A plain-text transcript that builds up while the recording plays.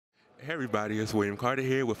Hey everybody, it's William Carter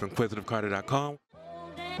here with InquisitiveCarter.com.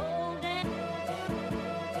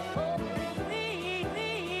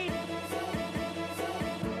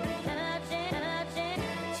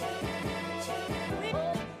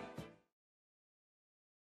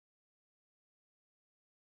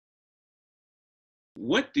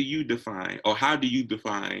 What do you define, or how do you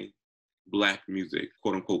define Black music,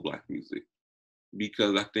 quote unquote Black music?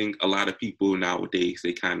 Because I think a lot of people nowadays,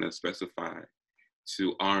 they kind of specify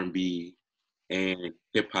to R&B and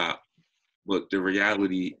hip hop, but the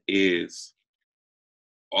reality is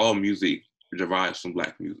all music derives from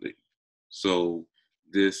Black music. So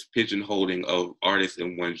this pigeonholing of artists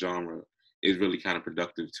in one genre is really kind of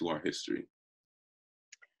productive to our history.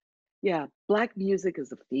 Yeah, Black music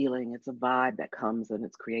is a feeling, it's a vibe that comes and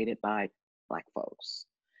it's created by Black folks.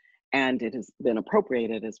 And it has been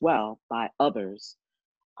appropriated as well by others.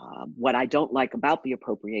 What I don't like about the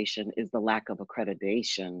appropriation is the lack of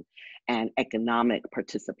accreditation and economic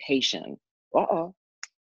participation. Uh-oh,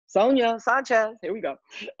 Sonia Sanchez, here we go.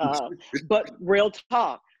 But real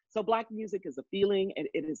talk. So Black music is a feeling, it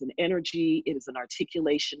is an energy, it is an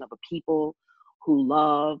articulation of a people who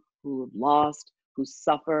love, who have lost, who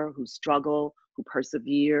suffer, who struggle, who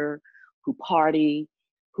persevere, who party,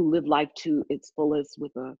 who live life to its fullest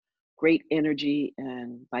with a great energy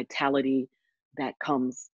and vitality that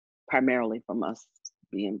comes primarily from us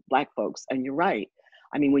being Black folks. And you're right.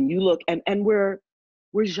 I mean, when you look, and we're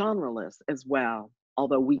genreless as well,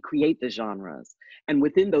 although we create the genres. And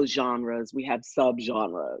within those genres, we have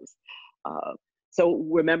subgenres. So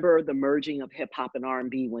remember the merging of hip hop and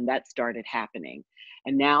R&B when that started happening.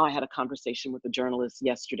 And now I had a conversation with a journalist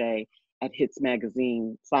yesterday at Hits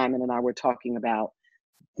Magazine. Simon and I were talking about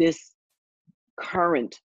this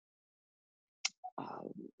current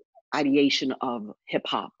ideation of hip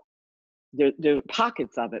hop. There are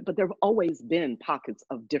pockets of it, but there have always been pockets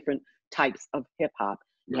of different types of hip hop.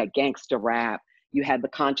 You had gangster rap, you had the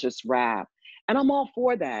conscious rap, and I'm all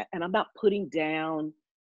for that. And I'm not putting down,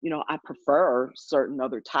 I prefer certain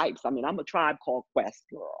other types. I mean, I'm a Tribe Called Quest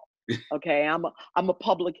girl. Okay, I'm a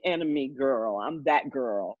Public Enemy girl. I'm that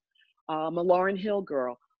girl. I'm a Lauryn Hill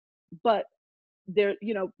girl. But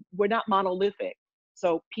we're not monolithic.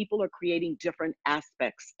 So people are creating different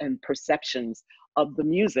aspects and perceptions of the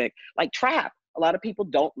music, like trap. A lot of people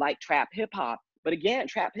don't like trap hip hop, but again,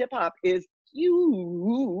 trap hip hop is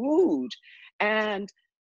huge. And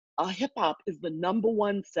hip hop is the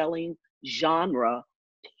 #1 selling genre,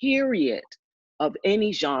 period, of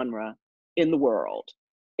any genre in the world.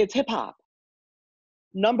 It's hip hop,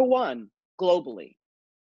 #1 globally.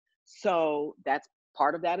 So that's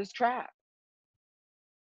part of that is trap.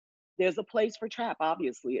 There's a place for trap,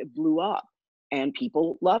 obviously. It blew up and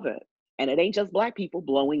people love it. And it ain't just Black people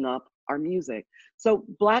blowing up our music. So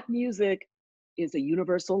Black music is a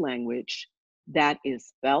universal language that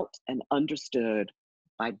is felt and understood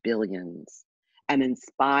by billions and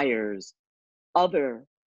inspires other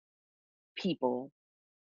people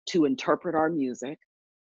to interpret our music.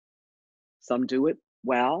 Some do it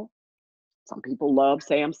well. Some people love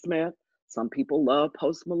Sam Smith. Some people love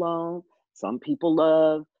Post Malone. Some people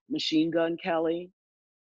love Machine Gun Kelly.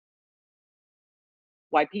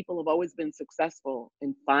 White people have always been successful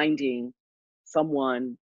in finding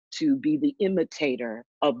someone to be the imitator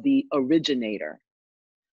of the originator.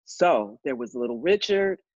 So there was Little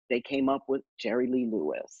Richard, they came up with Jerry Lee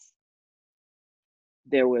Lewis.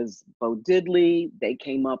 There was Bo Diddley, they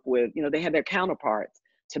came up with, they had their counterparts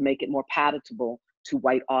to make it more palatable to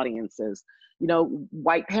white audiences.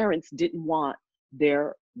 White parents didn't want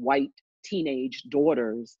their white teenage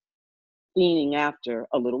daughters fiending after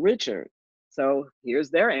a Little Richard. So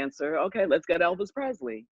here's their answer. Okay, let's get Elvis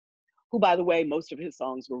Presley, who, by the way, most of his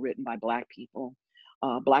songs were written by Black people.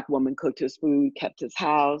 Black woman cooked his food, kept his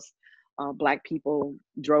house. Black people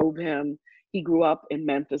drove him. He grew up in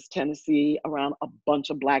Memphis, Tennessee, around a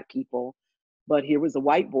bunch of Black people. But here was a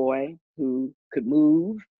white boy who could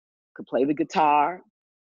move, could play the guitar,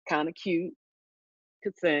 kind of cute,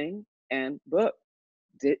 could sing, and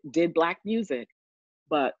did Black music.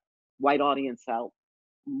 But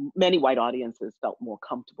many white audiences felt more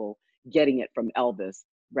comfortable getting it from Elvis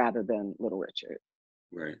rather than Little Richard.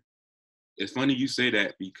 Right. It's funny you say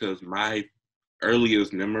that because my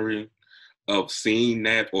earliest memory of seeing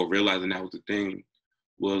that or realizing that was a thing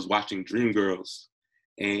was watching Dreamgirls.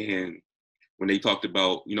 And when they talked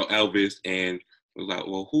about, Elvis, and it was like,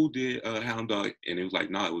 well, who did Hound Dog? And it was like,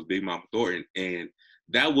 no, it was Big Mama Thornton. And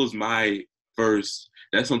that was my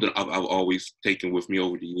that's something I've always taken with me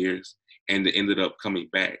over the years. And it ended up coming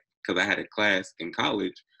back because I had a class in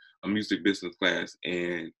college, a music business class,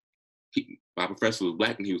 and my professor was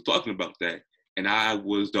Black and he was talking about that. and I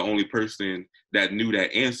was the only person that knew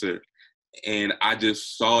that answer. And I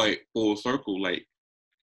just saw it full circle. Like,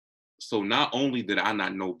 so not only did I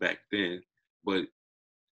not know back then, but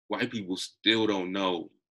white people still don't know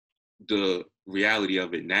the reality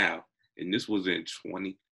of it now. And this was in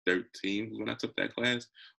 2013 when I took that class.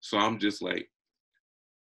 So I'm just like,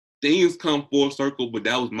 things come full circle, but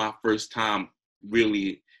that was my first time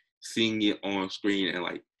really seeing it on screen and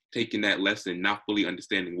like taking that lesson, not fully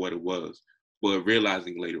understanding what it was, but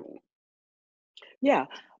realizing later on. Yeah,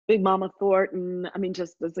 Big Mama Thornton. I mean,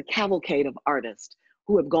 just there's a cavalcade of artists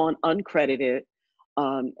who have gone uncredited.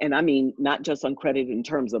 And I mean, not just uncredited in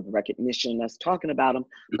terms of recognition, that's talking about them,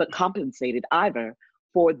 but compensated either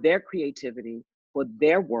for their creativity, for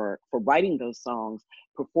their work, for writing those songs,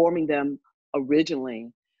 performing them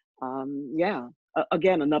originally. Yeah,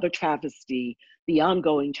 again, another travesty, the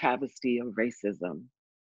ongoing travesty of racism.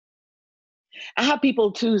 I have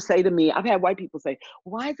people too say to me, I've had white people say,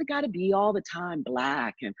 why has it got to be all the time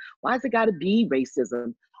Black? And why has it got to be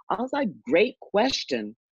racism? I was like, great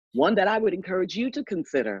question. One that I would encourage you to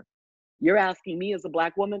consider. You're asking me as a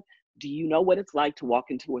Black woman, do you know what it's like to walk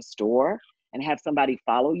into a store and have somebody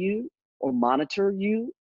follow you or monitor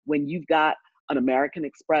you when you've got an American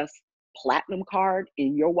Express Platinum card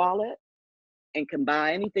in your wallet and can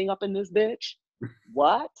buy anything up in this bitch?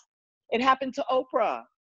 What? It happened to Oprah.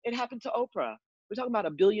 It happened to Oprah. We're talking about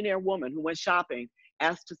a billionaire woman who went shopping,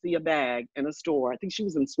 asked to see a bag in a store. I think she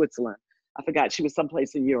was in Switzerland. I forgot, she was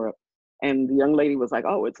someplace in Europe. And the young lady was like,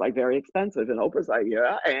 oh, it's like very expensive. And Oprah's like,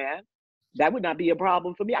 yeah, and that would not be a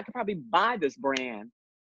problem for me. I could probably buy this brand.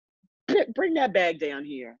 Bring that bag down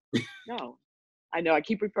here. No, I know I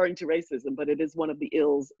keep referring to racism, but it is one of the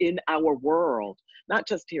ills in our world, not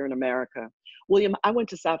just here in America. William, I went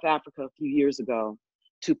to South Africa a few years ago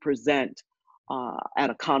to present at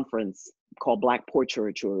a conference called Black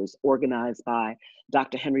Portraitures, organized by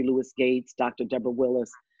Dr. Henry Louis Gates, Dr. Deborah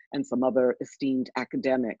Willis, and some other esteemed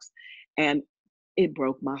academics. And it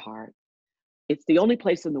broke my heart. It's the only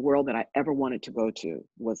place in the world that I ever wanted to go to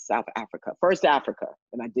was South Africa. First Africa,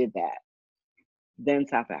 and I did that. Then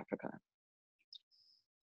South Africa.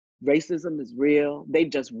 Racism is real. They've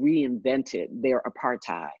just reinvented their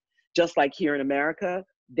apartheid. Just like here in America,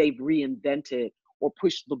 they've reinvented or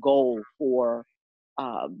pushed the goal for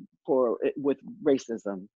with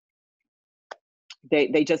racism.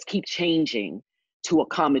 They just keep changing to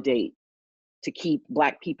accommodate, to keep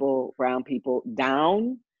Black people, brown people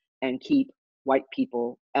down and keep white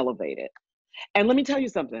people elevated. And let me tell you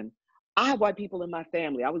something. I have white people in my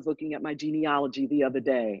family. I was looking at my genealogy the other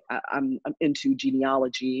day. I'm into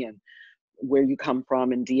genealogy and where you come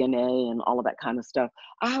from and DNA and all of that kind of stuff.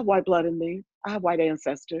 I have white blood in me. I have white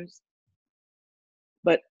ancestors.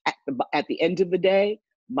 But at the end of the day,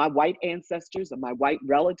 my white ancestors and my white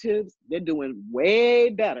relatives, they're doing way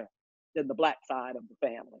better than the Black side of the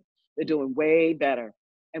family. They're doing way better.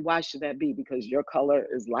 And why should that be? Because your color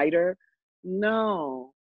is lighter?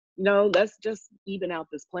 No, let's just even out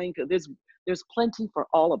this playing field. There's plenty for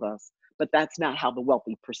all of us, but that's not how the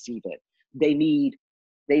wealthy perceive it. They need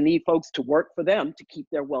folks to work for them to keep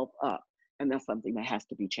their wealth up. And that's something that has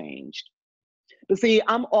to be changed. But see,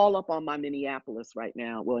 I'm all up on my Minneapolis right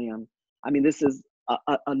now, William. I mean, this is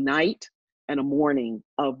a night and a morning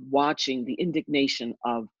of watching the indignation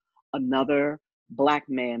of another Black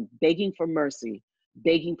man begging for mercy,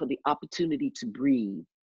 begging for the opportunity to breathe,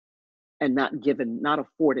 and not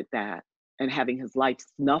afforded that, and having his life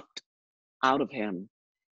snuffed out of him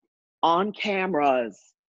on cameras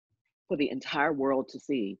for the entire world to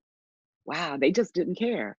see. Wow, they just didn't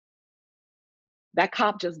care. That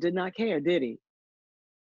cop just did not care, did he?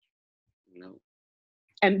 No.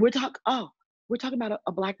 And we're talking about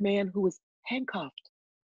a Black man who was handcuffed.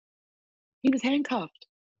 He was handcuffed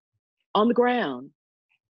on the ground.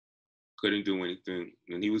 Couldn't do anything.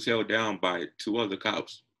 And he was held down by two other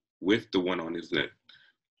cops with the one on his neck.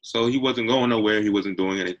 So he wasn't going nowhere. He wasn't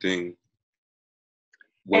doing anything.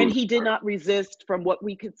 And he did not resist. From what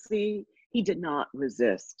we could see, he did not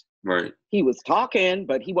resist. Right. He was talking,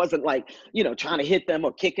 but he wasn't like, trying to hit them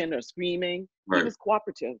or kicking or screaming. Right. He was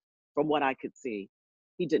cooperative from what I could see.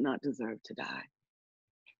 He did not deserve to die.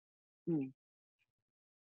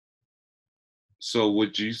 So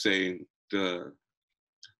would you say the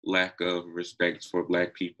lack of respect for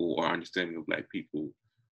Black people or understanding of Black people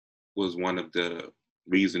was one of the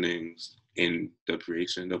reasonings in the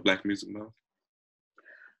creation of Black Music Month?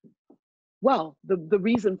 Well, the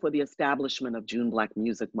reason for the establishment of June Black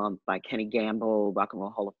Music Month by Kenny Gamble, Rock and Roll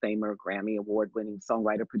Hall of Famer, Grammy Award-winning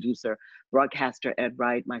songwriter, producer, broadcaster Ed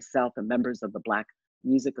Wright, myself, and members of the Black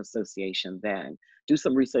Music Association then, do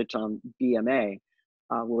some research on BMA.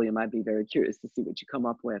 William, I'd be very curious to see what you come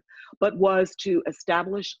up with, but was to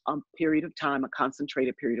establish a period of time, a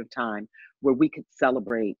concentrated period of time, where we could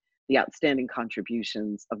celebrate the outstanding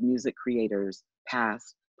contributions of music creators,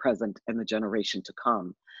 past, present, and the generation to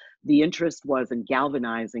come. The interest was in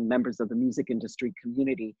galvanizing members of the music industry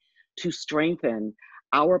community to strengthen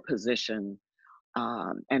our position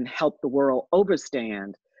and help the world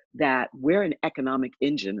understand that we're an economic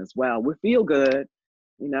engine as well. We feel good,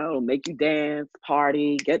 you know, make you dance,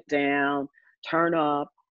 party, get down, turn up,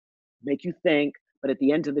 make you think. But at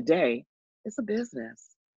the end of the day, it's a business.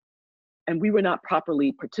 And we were not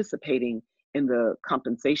properly participating in the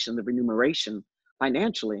compensation, the remuneration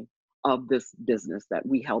financially of this business that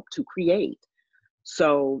we helped to create.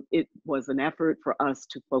 So it was an effort for us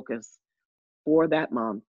to focus for that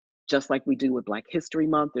month, just like we do with Black History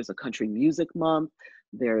Month. There's a Country Music Month,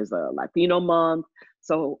 there's a Latino Month.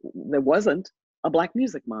 So there wasn't a Black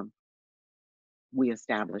Music Month. We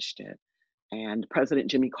established it. And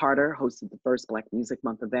President Jimmy Carter hosted the first Black Music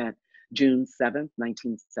Month event, June 7th,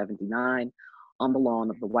 1979, on the lawn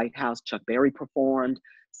of the White House. Chuck Berry performed,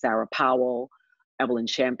 Sarah Powell, Evelyn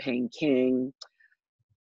Champagne King,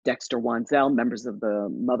 Dexter Wansell, members of the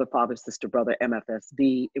Mother, Father, Sister, Brother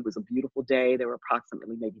MFSB. It was a beautiful day. There were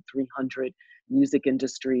approximately maybe 300 music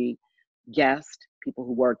industry guests, people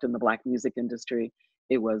who worked in the Black music industry.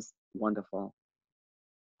 It was wonderful.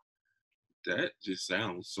 That just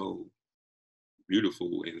sounds so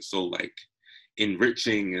beautiful and so like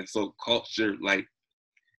enriching and so cultured. Like,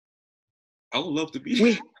 I would love to be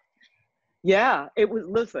there. Yeah, it was,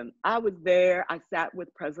 listen, I was there. I sat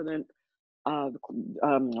with President, I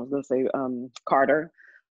was gonna say Carter.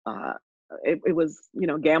 It was, you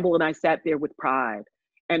know, Gamble and I sat there with pride.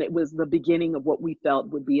 And it was the beginning of what we felt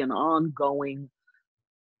would be an ongoing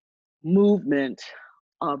movement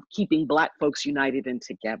of keeping Black folks united and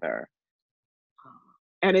together.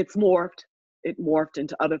 And it morphed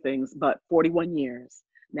into other things, but 41 years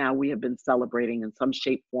now we have been celebrating in some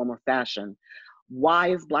shape, form, or fashion.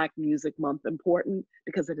 Why is Black Music Month important?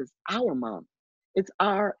 Because it is our month. It's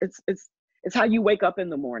how you wake up in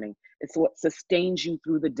the morning. It's what sustains you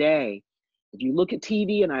through the day. If you look at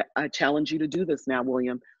TV, and I challenge you to do this now,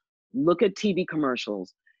 William, look at TV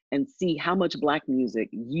commercials and see how much Black music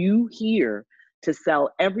you hear to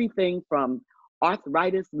sell everything from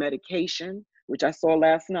arthritis medication, which I saw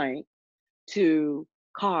last night, to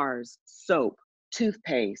cars, soap,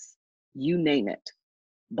 toothpaste, you name it.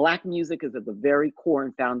 Black music is at the very core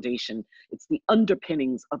and foundation. It's the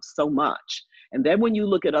underpinnings of so much. And then when you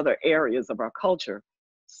look at other areas of our culture,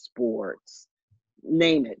 sports,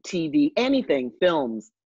 name it, TV, anything,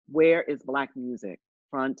 films, where is Black music?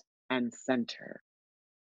 Front and center.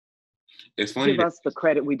 It's funny. Give us the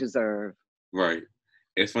credit we deserve. Right.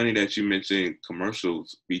 It's funny that you mentioned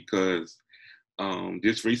commercials because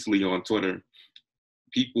just recently on Twitter,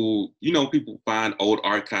 people find old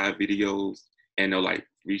archive videos and they'll like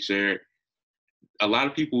reshare it. A lot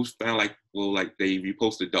of people found like they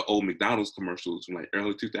reposted the old McDonald's commercials from like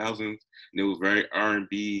early 2000s, and it was very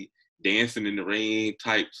R&B, dancing in the rain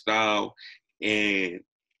type style, and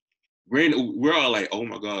we're all like, oh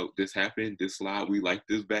my God, this happened, this slide, we liked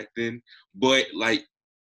this back then, but like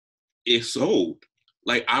it sold.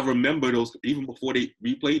 Like I remember those, even before they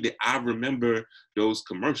replayed it, I remember those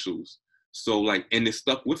commercials. So like, and it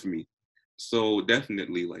stuck with me. So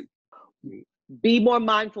definitely like. Be more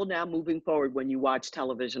mindful now moving forward when you watch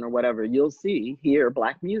television or whatever, you'll hear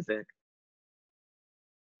Black music.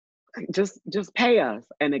 Just pay us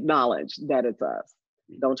and acknowledge that it's us.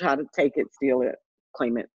 Don't try to take it, steal it,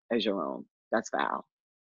 claim it as your own. That's foul.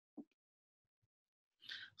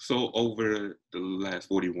 So over the last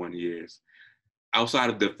 41 years, outside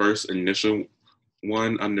of the first initial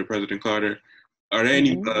one under President Carter, are there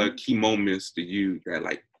any key moments to you that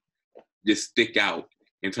like just stick out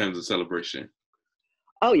in terms of celebration?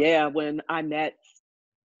 Oh yeah, when I met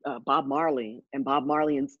Bob Marley, and Bob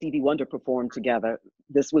Marley and Stevie Wonder performed together.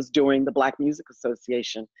 This was during the Black Music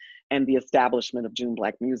Association and the establishment of June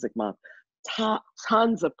Black Music Month.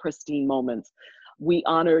 Tons of pristine moments. We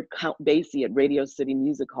honored Count Basie at Radio City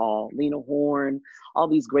Music Hall, Lena Horne, all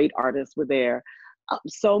these great artists were there.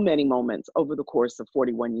 So many moments over the course of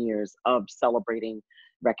 41 years of celebrating,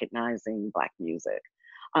 recognizing Black music.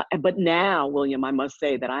 But now, William, I must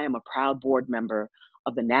say that I am a proud board member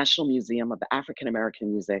of the National Museum of African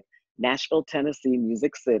American Music, Nashville, Tennessee,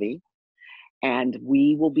 Music City. And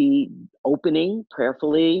we will be opening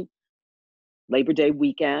prayerfully Labor Day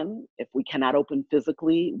weekend. If we cannot open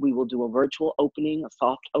physically, we will do a virtual opening, a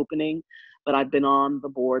soft opening. But I've been on the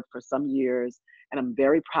board for some years, and I'm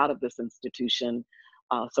very proud of this institution.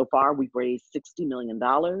 So far, we've raised $60 million.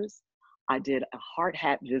 I did a hard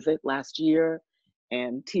hat visit last year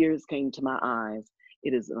and tears came to my eyes.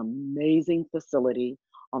 It is an amazing facility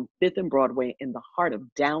on 5th and Broadway in the heart of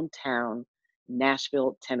downtown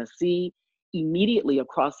Nashville, Tennessee, immediately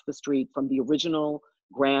across the street from the original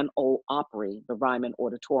Grand Ole Opry, the Ryman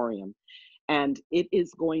Auditorium. And it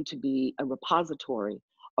is going to be a repository,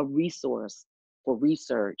 a resource for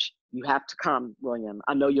research. You have to come, William.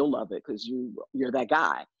 I know you'll love it because you're that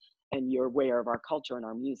guy and you're aware of our culture and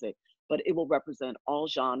our music, but it will represent all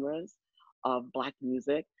genres of Black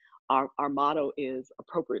music. Our motto is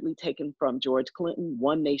appropriately taken from George Clinton,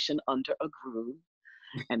 One Nation Under a Groove.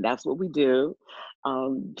 And that's what we do.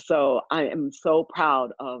 So I am so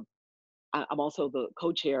proud of, I'm also the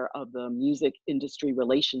co-chair of the Music Industry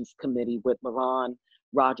Relations Committee with LaRon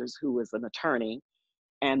Rogers, who is an attorney.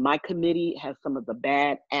 And my committee has some of the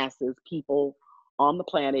badasses people on the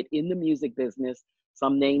planet in the music business.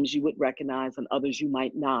 Some names you would recognize and others you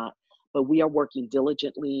might not. But we are working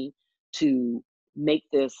diligently to make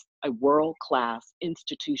this a world-class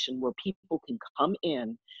institution where people can come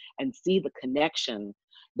in and see the connection.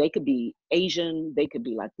 They could be Asian, they could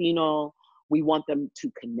be Latino. We want them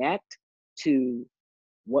to connect to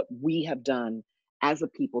what we have done as a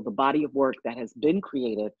people, the body of work that has been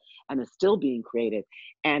created and is still being created.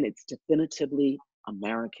 And it's definitively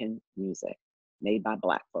American music made by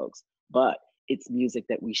Black folks, but it's music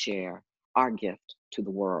that we share, our gift to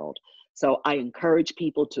the world. So I encourage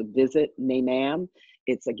people to visit NAMAM.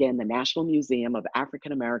 It's again, the National Museum of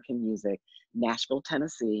African American Music, Nashville,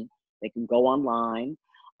 Tennessee. They can go online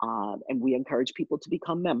and we encourage people to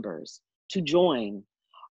become members, to join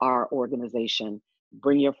our organization,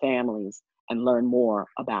 bring your families and learn more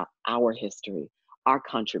about our history, our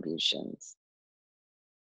contributions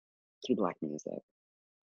to Black music.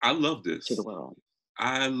 I love this. To the world.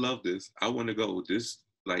 I love this. I want to go. This,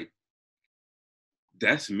 like,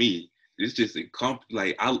 that's me. It's just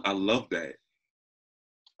like, I love that.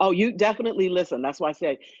 Oh, you definitely listen. That's why I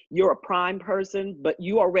said you're a prime person, but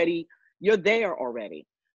you're there already.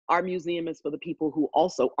 Our museum is for the people who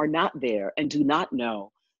also are not there and do not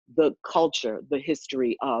know the culture, the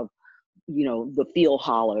history of, you know, the field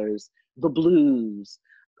hollers, the blues,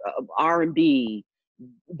 R&B,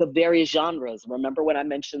 the various genres. Remember when I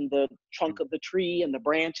mentioned the trunk of the tree and the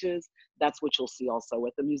branches? That's what you'll see also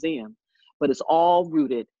at the museum. But it's all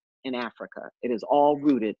rooted in Africa. It is all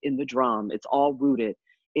rooted in the drum. It's all rooted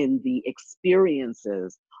in the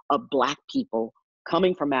experiences of Black people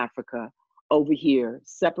coming from Africa over here,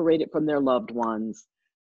 separated from their loved ones.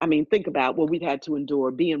 I mean, think about what we've had to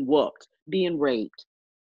endure: being whooped, being raped,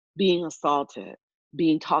 being assaulted,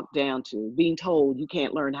 being talked down to, being told you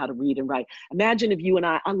can't learn how to read and write. Imagine if you and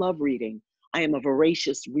I love reading. I am a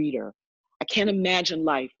voracious reader. I can't imagine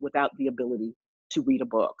life without the ability to read a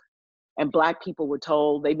book. And Black people were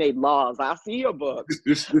told, they made laws. I see your books.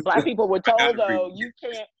 Black people were told, though, you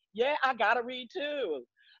can't. Yeah, I gotta read too.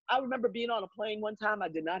 I remember being on a plane one time. I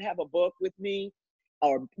did not have a book with me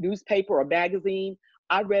or newspaper or magazine.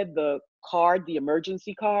 I read the card, the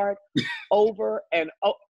emergency card, over and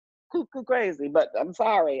cuckoo crazy, but I'm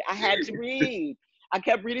sorry. I had to read. I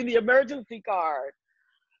kept reading the emergency card.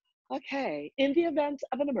 Okay, in the event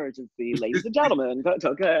of an emergency, ladies and gentlemen, that's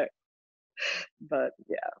okay. But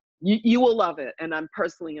yeah, you will love it. And I'm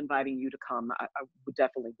personally inviting you to come. I would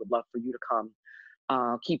definitely would love for you to come.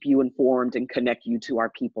 Keep you informed and connect you to our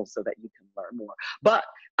people so that you can learn more. But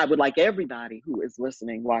I would like everybody who is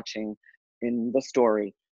listening, watching in the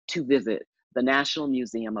story to visit the National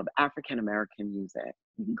Museum of African American Music.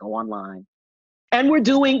 You can go online. And we're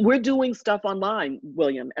doing stuff online,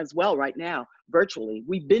 William, as well right now, virtually.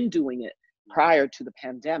 We've been doing it prior to the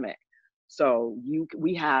pandemic. So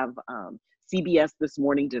we have CBS this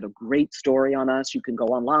morning did a great story on us. You can go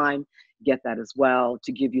online, get that as well,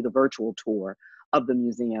 to give you the virtual tour of the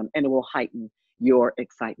museum, and it will heighten your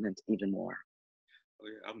excitement even more. Oh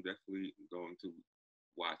yeah, I'm definitely going to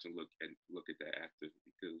watch and look at that after,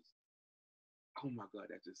 because oh my God,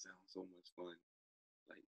 that just sounds so much fun.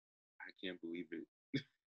 Like, I can't believe it.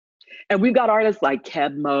 And we've got artists like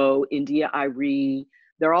Kebmo, India Irie.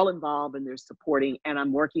 They're all involved and they're supporting. And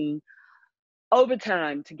I'm working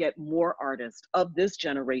overtime to get more artists of this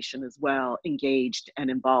generation as well engaged and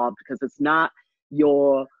involved, because it's not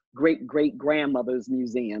your great-great-grandmother's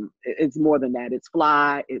museum. It's more than that. It's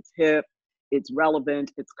fly, it's hip, it's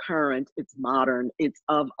relevant, it's current, it's modern, it's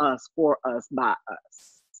of us, for us, by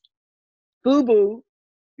us. FUBU.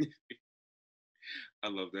 I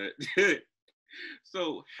love that.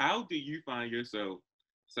 So how do you find yourself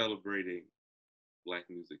celebrating Black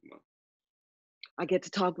Music Month? I get to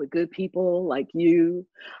talk with good people like you.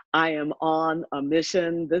 I am on a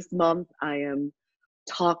mission this month. I am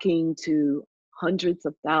talking to hundreds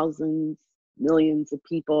of thousands, millions of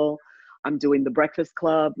people. I'm doing the Breakfast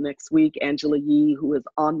Club next week. Angela Yee, who is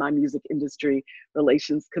on my music industry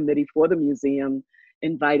relations committee for the museum,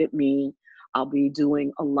 invited me. I'll be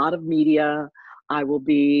doing a lot of media. I will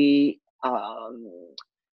be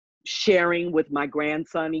sharing with my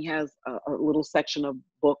grandson. He has a little section of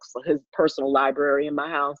books, his personal library in my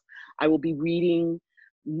house. I will be reading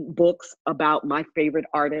books about my favorite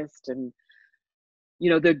artist, and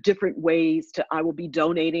there are different ways I will be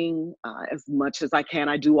donating as much as I can.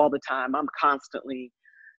 I do all the time. I'm constantly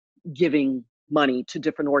giving money to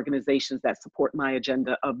different organizations that support my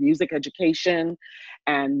agenda of music education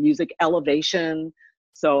and music elevation.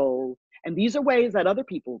 So, and these are ways that other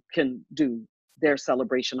people can do their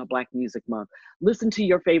celebration of Black Music Month. Listen to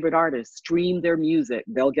your favorite artists, stream their music,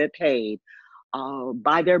 they'll get paid,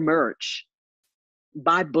 buy their merch,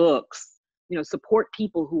 buy books, support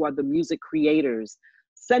people who are the music creators.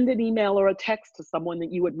 Send an email or a text to someone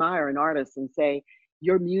that you admire, an artist, and say,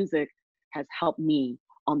 your music has helped me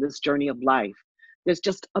on this journey of life. There's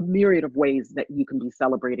just a myriad of ways that you can be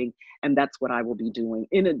celebrating, and that's what I will be doing.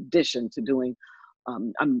 In addition to doing,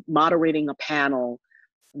 I'm moderating a panel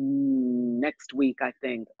next week, I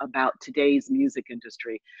think, about today's music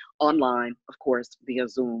industry, online, of course, via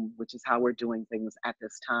Zoom, which is how we're doing things at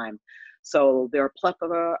this time. So there are a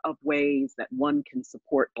plethora of ways that one can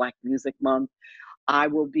support Black Music Month. I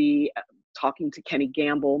will be talking to Kenny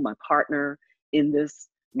Gamble, my partner in this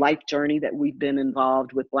life journey that we've been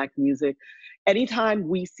involved with Black music. Anytime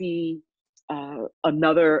we see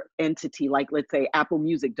another entity, like let's say Apple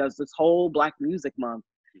Music does this whole Black Music Month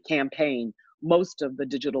campaign, most of the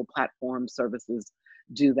digital platform services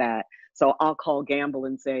do that. So I'll call Gamble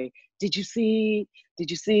and say, did you see?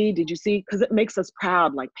 Because it makes us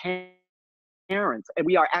proud, like parents, and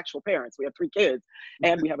we are actual parents. We have 3 kids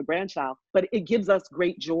and we have a grandchild, but it gives us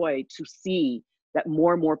great joy to see that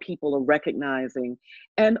more and more people are recognizing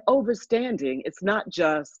and overstanding. It's not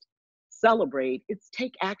just celebrate, it's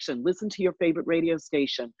take action. Listen to your favorite radio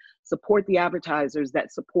station, support the advertisers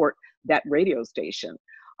that support that radio station.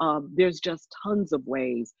 There's just tons of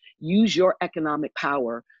ways. Use your economic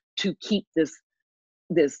power to keep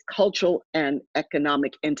this cultural and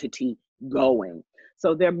economic entity going.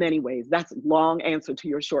 So there are many ways. That's a long answer to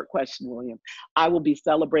your short question, William. I will be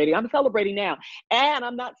celebrating. I'm celebrating now. And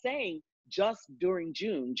I'm not saying just during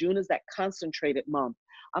June. June is that concentrated month.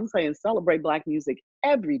 I'm saying celebrate Black music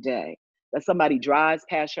every day. That somebody drives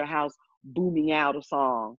past your house booming out a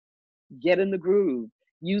song. Get in the groove.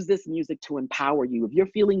 Use this music to empower you. If you're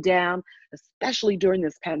feeling down, especially during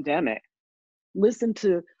this pandemic, listen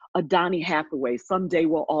to a Donny Hathaway, Someday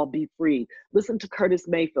We'll All Be Free. Listen to Curtis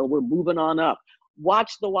Mayfield, We're Moving On Up.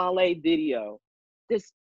 Watch the Wale video.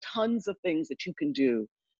 There's tons of things that you can do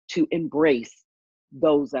to embrace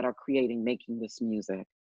those that are making this music.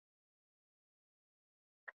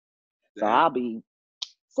 So I'll be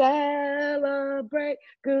celebrate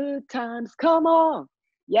good times. Come on.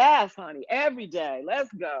 Yes, honey, every day.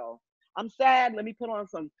 Let's go. I'm sad. Let me put on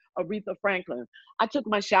some Aretha Franklin. I took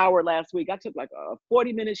my shower last week. I took like a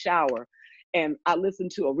 40-minute shower and I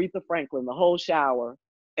listened to Aretha Franklin the whole shower,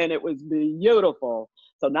 and it was beautiful.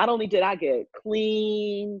 So not only did I get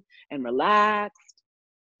clean and relaxed,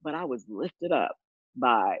 but I was lifted up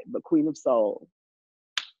by the Queen of Soul.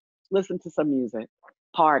 Listen to some music,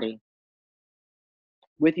 party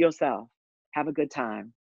with yourself, have a good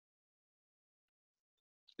time.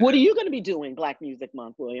 What are you going to be doing Black Music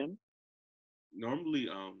Month, William? Normally,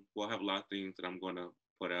 I have a lot of things that I'm going to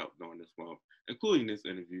put out during this month, including this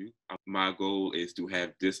interview. My goal is to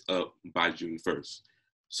have this up by June 1st.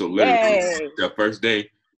 So literally the first day,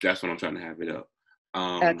 that's when I'm trying to have it up.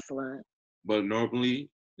 Excellent. But normally,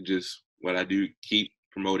 just what I do, keep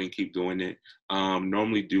promoting, keep doing it.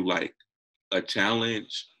 Normally do like a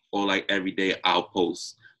challenge, or like every day I'll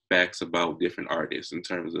post facts about different artists in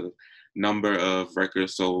terms of number of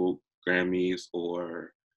records sold, Grammys,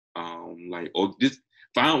 or just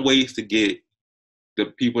find ways to get the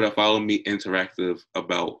people that follow me interactive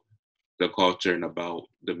about the culture and about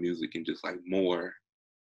the music, and just like more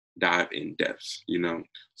dive in depth,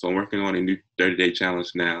 So I'm working on a new 30-day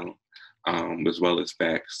challenge now, as well as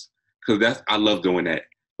facts, because I love doing that.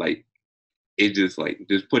 Like, it just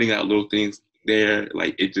putting out little things there,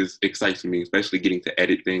 like it just excites me, especially getting to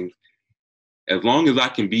edit things. As long as I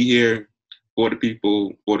can be here for the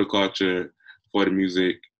people, for the culture, for the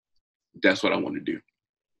music, that's what I want to do.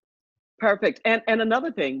 Perfect. And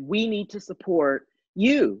another thing, we need to support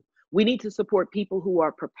you. We need to support people who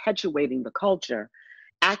are perpetuating the culture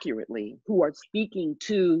accurately, who are speaking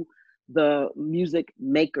to the music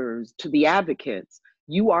makers, to the advocates.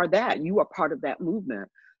 You are that. You are part of that movement.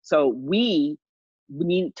 So we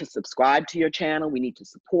need to subscribe to your channel. We need to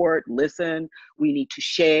support, listen. We need to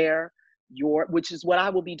share which is what I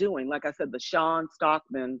will be doing. Like I said, the Sean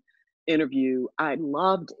Stockman interview, I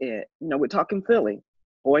loved it. You know, we're talking Philly,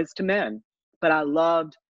 Boys to Men, but I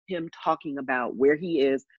loved him talking about where he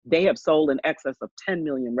is. They have sold in excess of 10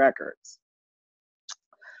 million records.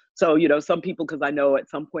 So, you know, some people, because I know at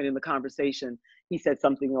some point in the conversation, he said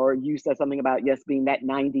something, or you said something about, yes, being that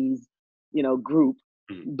 90s, you know, group.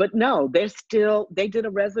 But no, they did a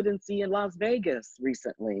residency in Las Vegas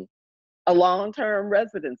recently, a long-term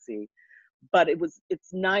residency. But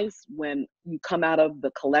it's nice when you come out of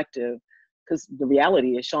the collective, because the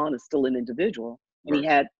reality is Sean is still an individual, and he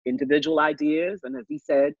had individual ideas. And as he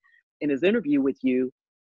said in his interview with you,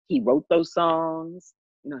 he wrote those songs,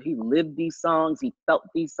 you know, he lived these songs, he felt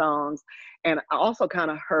these songs. And I also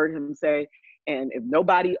kind of heard him say, and if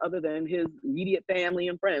nobody other than his immediate family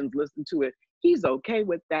and friends listen to it, he's okay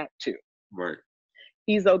with that too. Right.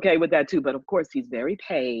 He's okay with that too, but of course he's very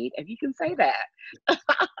paid, and he can say that.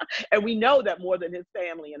 And we know that more than his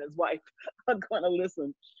family and his wife are going to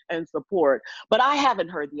listen and support. But I haven't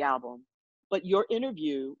heard the album, but your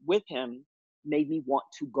interview with him made me want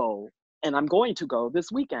to go. And I'm going to go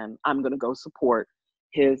this weekend. I'm going to go support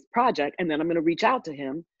his project, and then I'm going to reach out to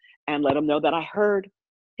him and let him know that I heard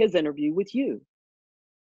his interview with you.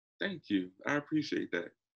 Thank you. I appreciate that.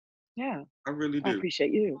 Yeah. I really do. I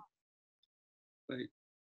appreciate you. Like,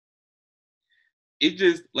 it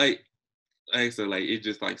just like I said, like it's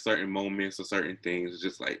just like certain moments or certain things. It's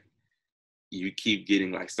just like you keep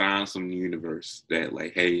getting like signs from the universe that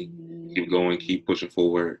like, hey, keep going, keep pushing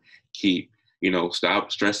forward, keep, you know,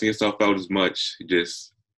 stop stressing yourself out as much.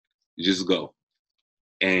 Just go.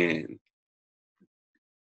 And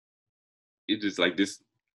it just like this.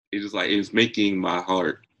 It's just like it's making my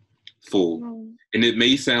heart full. And it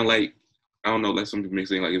may sound like, I don't know, like some people may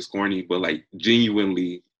say like it's corny, but like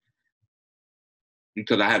genuinely,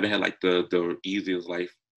 because I haven't had like the easiest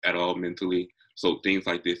life at all mentally. So things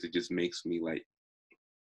like this, it just makes me like,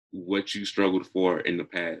 what you struggled for in the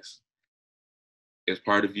past is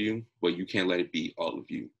part of you, but you can't let it be all of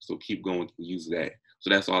you. So keep going and use that. So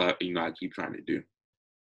that's all I keep trying to do.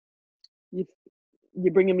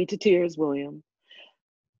 You're bringing me to tears, William.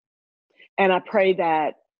 And I pray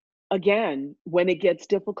that, again, when it gets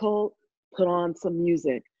difficult, put on some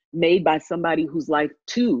music made by somebody whose life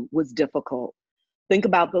too was difficult. Think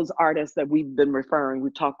about those artists that we've been referring.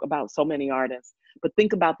 We've talked about so many artists, but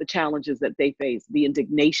think about the challenges that they face, the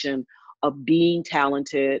indignation of being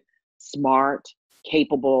talented, smart,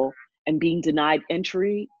 capable, and being denied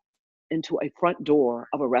entry into a front door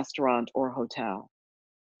of a restaurant or a hotel.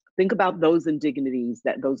 Think about those indignities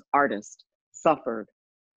that those artists suffered,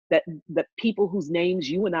 that people whose names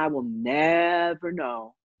you and I will never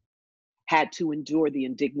know had to endure the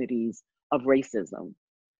indignities of racism,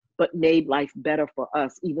 but made life better for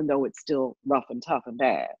us, even though it's still rough and tough and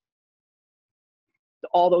bad.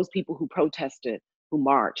 All those people who protested, who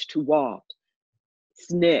marched, who walked,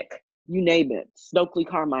 SNCC, you name it, Stokely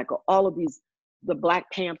Carmichael, all of these, the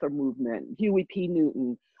Black Panther movement, Huey P.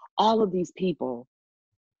 Newton, all of these people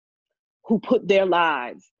who put their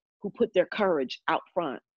lives, who put their courage out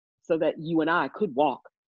front so that you and I could walk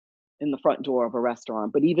in the front door of a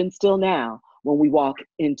restaurant. But even still now, when we walk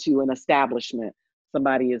into an establishment,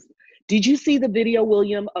 somebody is, did you see the video,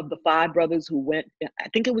 William, of the 5 brothers who went, I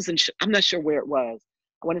think it was I'm not sure where it was.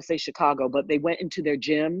 I want to say Chicago, but they went into their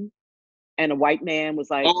gym and a white man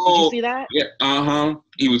was like, did you see that? Yeah,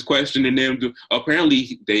 he was questioning them.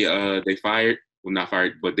 Apparently they fired, well not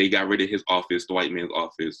fired, but they got rid of his office, the white man's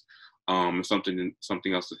office. Something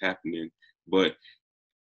else is happening. But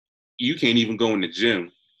you can't even go in the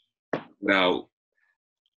gym without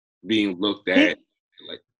being looked at.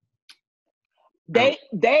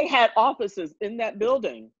 They had offices in that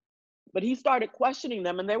building, but he started questioning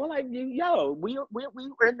them, and they were like, "Yo, we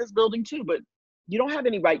were in this building too, but you don't have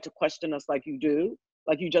any right to question us like you do,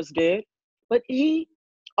 like you just did." But he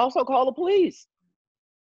also called the police.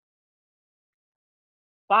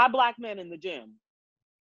 5 Black men in the gym.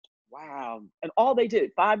 Wow. And all they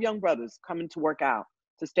did, 5 young brothers coming to work out,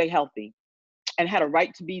 to stay healthy, and had a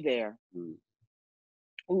right to be there.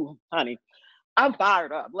 Ooh, honey, I'm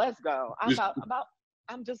fired up. Let's go.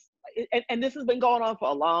 I'm just, and this has been going on for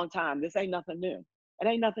a long time. This ain't nothing new. It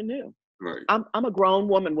ain't nothing new. Right. I'm a grown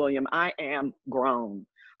woman, William. I am grown.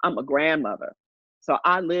 I'm a grandmother. So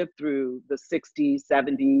I lived through the 60s,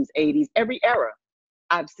 70s, 80s, every era.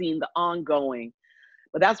 I've seen the ongoing.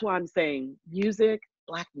 But that's why I'm saying music,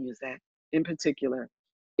 Black music in particular,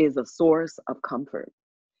 is a source of comfort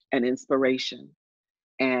and inspiration.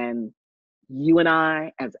 And You and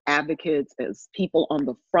I, as advocates, as people on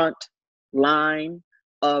the front line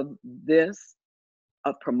of this,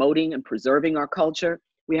 of promoting and preserving our culture,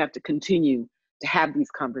 we have to continue to have these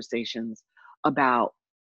conversations about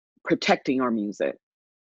protecting our music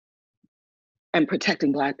and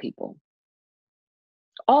protecting Black people,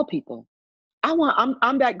 all people.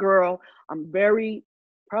 I'm that girl. I'm very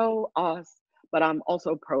pro us, but I'm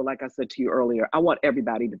also pro, like I said to you earlier, I want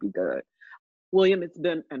everybody to be good. William, it's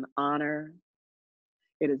been an honor.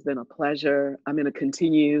 It has been a pleasure. I'm going to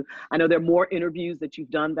continue. I know there are more interviews that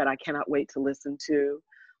you've done that I cannot wait to listen to.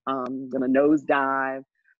 I'm going to nosedive,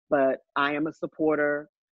 but I am a supporter,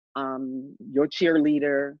 your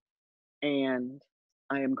cheerleader, and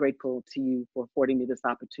I am grateful to you for affording me this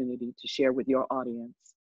opportunity to share with your audience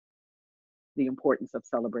the importance of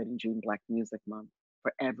celebrating June Black Music Month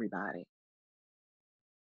for everybody.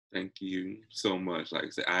 Thank you so much. Like I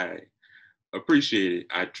said, I appreciate it.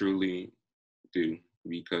 I truly do,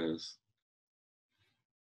 because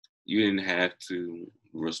you didn't have to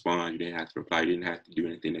respond. You didn't have to reply. You didn't have to do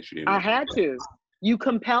anything that you didn't I want had to. You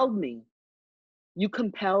compelled me. You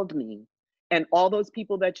compelled me. And all those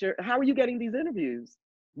people that how are you getting these interviews?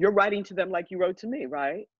 You're writing to them like you wrote to me,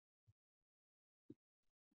 right?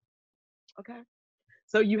 Okay.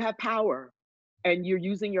 So you have power and you're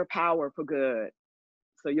using your power for good.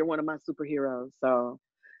 So you're one of my superheroes. So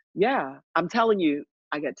yeah, I'm telling you,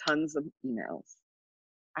 I get tons of emails.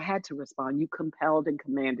 I had to respond. You compelled and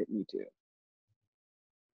commanded me to.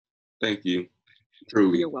 Thank you.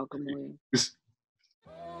 Truly. You're welcome, William.